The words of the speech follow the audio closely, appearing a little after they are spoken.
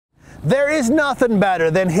There is nothing better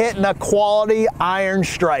than hitting a quality iron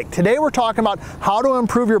strike. Today we're talking about how to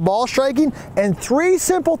improve your ball striking and 3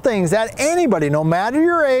 simple things that anybody, no matter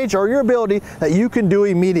your age or your ability, that you can do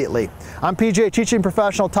immediately. I'm PGA teaching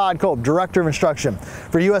professional Todd Cope, Director of Instruction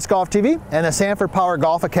for US Golf TV and the Sanford Power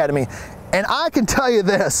Golf Academy. And I can tell you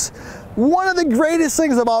this, one of the greatest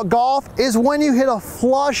things about golf is when you hit a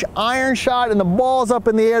flush iron shot and the ball's up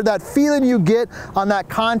in the air. That feeling you get on that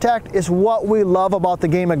contact is what we love about the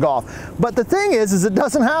game of golf. But the thing is it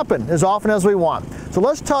doesn't happen as often as we want. So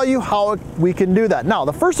let's tell you how we can do that. Now,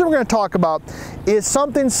 the first thing we're going to talk about is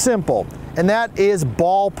something simple, and that is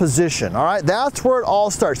ball position. All right, that's where it all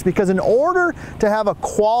starts, because in order to have a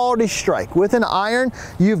quality strike with an iron,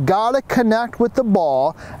 you've got to connect with the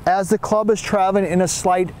ball as the club is traveling in a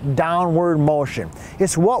slight downward motion.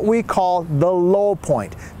 It's what we call the low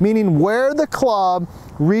point, meaning where the club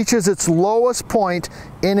reaches its lowest point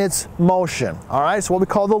in its motion. All right, so what we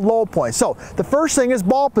call the low point. So the first thing is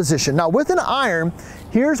ball position. Now with an iron,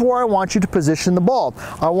 here's where I want you to position the ball.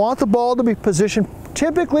 I want the ball to be positioned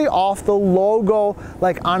typically off the logo,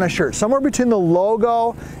 like on a shirt, somewhere between the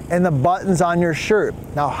logo and the buttons on your shirt.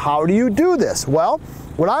 Now, how do you do this? Well,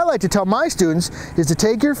 what I like to tell my students is to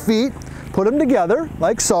take your feet, put them together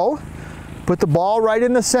like so, put the ball right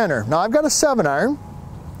in the center. Now, I've got a 7-iron.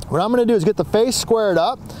 What I'm going to do is get the face squared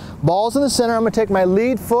up, ball's in the center. I'm going to take my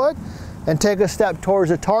lead foot and take a step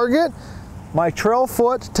towards the target. My trail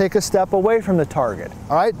foot, take a step away from the target.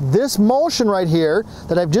 All right, this motion right here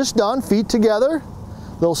that I've just done, feet together,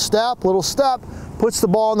 little step, puts the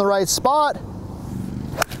ball in the right spot.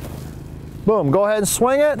 Boom, go ahead and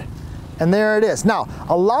swing it, and there it is. Now,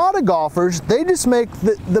 a lot of golfers, they just make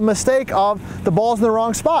the mistake of the ball's in the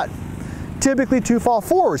wrong spot, typically too far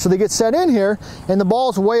forward. So they get set in here, and the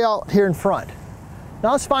ball's way out here in front.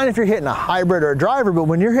 Now, it's fine if you're hitting a hybrid or a driver, but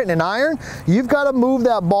when you're hitting an iron, you've got to move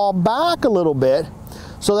that ball back a little bit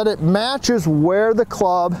so that it matches where the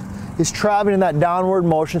club is traveling in that downward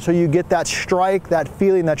motion, so you get that strike, that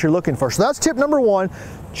feeling that you're looking for. So that's tip number 1,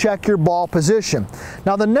 check your ball position.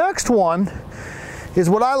 Now, the next one is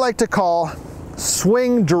what I like to call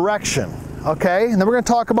swing direction. Okay, and then we're going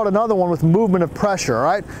to talk about another one with movement of pressure, all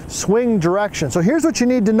right? Swing direction. So here's what you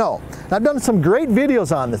need to know. And I've done some great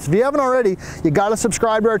videos on this. If you haven't already, you got to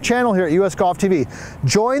subscribe to our channel here at US Golf TV.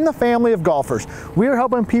 Join the family of golfers. We are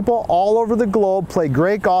helping people all over the globe play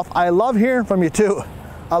great golf. I love hearing from you too.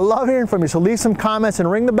 I love hearing from you. So leave some comments and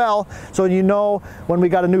ring the bell so you know when we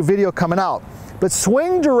got a new video coming out. But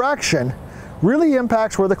swing direction really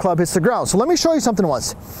impacts where the club hits the ground. So let me show you something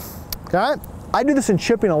once. All right? I do this in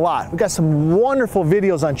chipping a lot. We've got some wonderful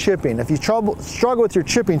videos on chipping. If you struggle with your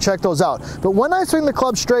chipping, check those out. But when I swing the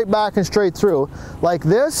club straight back and straight through, like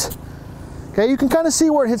this, okay, you can kind of see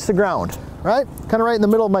where it hits the ground, right? Kind of right in the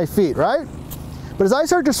middle of my feet, right? But as I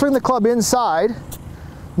start to swing the club inside,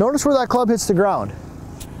 notice where that club hits the ground.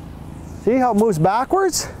 See how it moves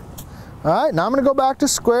backwards? All right, now I'm gonna go back to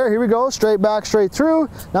square. Here we go, straight back, straight through.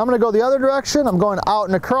 Now I'm gonna go the other direction. I'm going out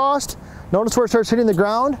and across. Notice where it starts hitting the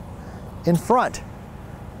ground? In front.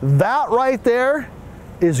 That right there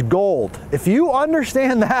is gold. If you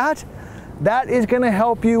understand that, that is going to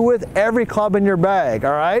help you with every club in your bag,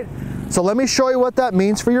 all right? So let me show you what that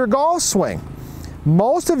means for your golf swing.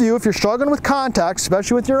 Most of you, if you're struggling with contact,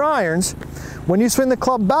 especially with your irons, when you swing the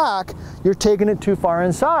club back, you're taking it too far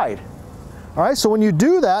inside. All right, so when you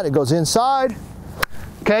do that, it goes inside.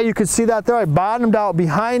 Okay, you can see that there. I bottomed out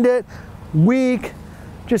behind it, weak,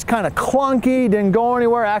 just kind of clunky, didn't go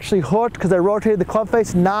anywhere, actually hooked because I rotated the club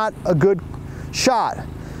face. Not a good shot.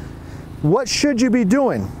 What should you be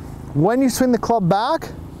doing? When you swing the club back,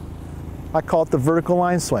 I call it the vertical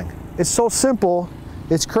line swing. It's so simple,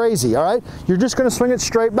 it's crazy, all right? You're just gonna swing it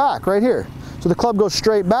straight back right here. So the club goes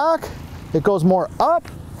straight back, it goes more up,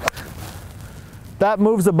 that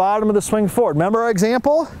moves the bottom of the swing forward. Remember our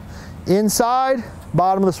example? Inside,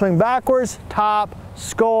 bottom of the swing backwards, top,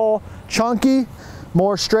 skull, chunky,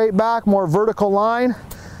 more straight back, more vertical line.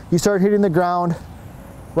 You start hitting the ground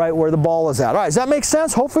right where the ball is at. All right, does that make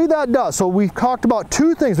sense? Hopefully that does. So we've talked about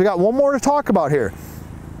 2 things. We got one more to talk about here.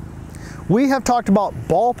 We have talked about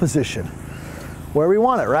ball position, where we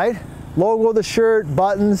want it, right? Logo of the shirt,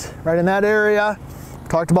 buttons, right in that area.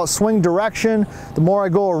 Talked about swing direction. The more I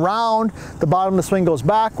go around, the bottom of the swing goes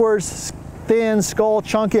backwards, thin, skull,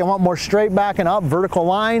 chunky. I want more straight back and up, vertical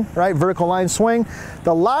line, right? Vertical line swing.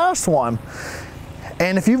 The last one,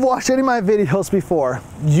 and if you've watched any of my videos before,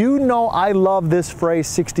 you know I love this phrase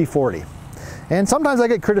 60-40. And sometimes I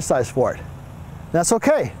get criticized for it. That's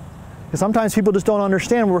okay. because sometimes people just don't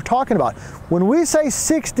understand what we're talking about. When we say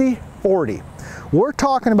 60-40, we're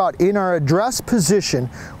talking about in our address position,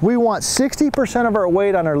 we want 60% of our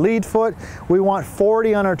weight on our lead foot, we want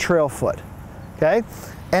 40 on our trail foot, okay?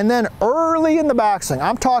 And then early in the backswing,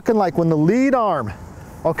 I'm talking like when the lead arm,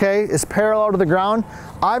 okay, is parallel to the ground,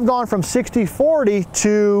 I've gone from 60-40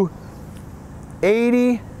 to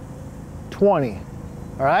 80-20,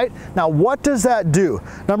 all right? Now, what does that do?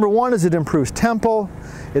 Number one is it improves tempo,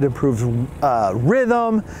 it improves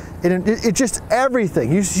rhythm, it just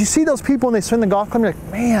everything. You see those people when they swing the golf club, you're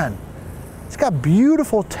like, man, it's got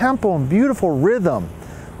beautiful tempo and beautiful rhythm.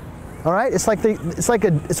 All right, it's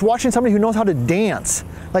watching somebody who knows how to dance.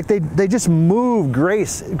 Like they just move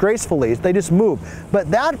gracefully. They just move. But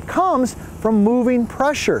that comes from moving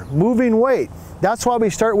pressure, moving weight. That's why we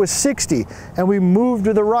start with 60 and we move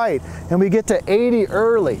to the right and we get to 80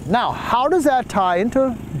 early. Now, how does that tie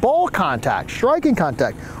into ball contact, striking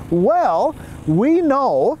contact? Well, we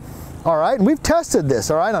know, all right, and we've tested this,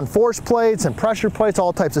 all right, on force plates and pressure plates,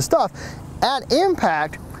 all types of stuff. At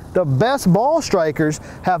impact, the best ball strikers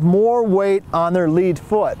have more weight on their lead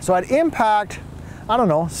foot. So at impact, I don't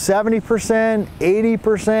know, 70%, 80%,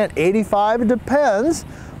 85%, it depends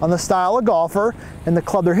on the style of golfer and the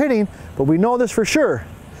club they're hitting, but we know this for sure.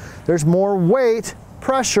 There's more weight,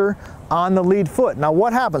 pressure on the lead foot. Now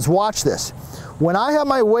what happens? Watch this. When I have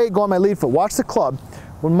my weight go on my lead foot, watch the club.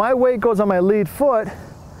 When my weight goes on my lead foot,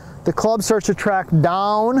 the club starts to track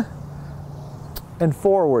down and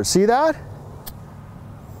forward. See that?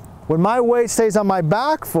 When my weight stays on my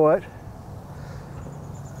back foot,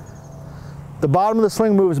 the bottom of the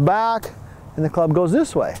swing moves back and the club goes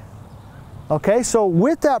this way. Okay, so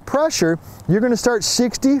with that pressure, you're going to start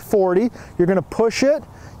 60-40, you're going to push it,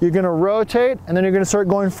 you're going to rotate, and then you're going to start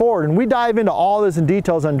going forward. And we dive into all this in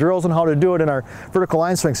details on drills and how to do it in our vertical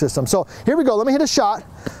line swing system. So here we go, let me hit a shot.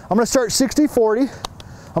 I'm going to start 60-40,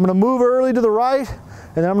 I'm going to move early to the right,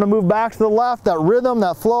 and then I'm going to move back to the left, that rhythm,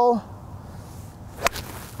 that flow.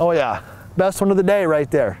 Oh yeah, best one of the day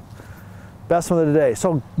right there. Best one of the day.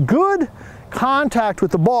 So good contact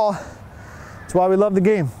with the ball, that's why we love the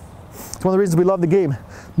game. It's one of the reasons we love the game.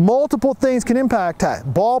 Multiple things can impact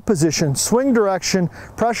that. Ball position, swing direction,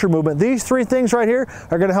 pressure movement. These three things right here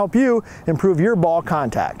are going to help you improve your ball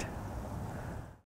contact.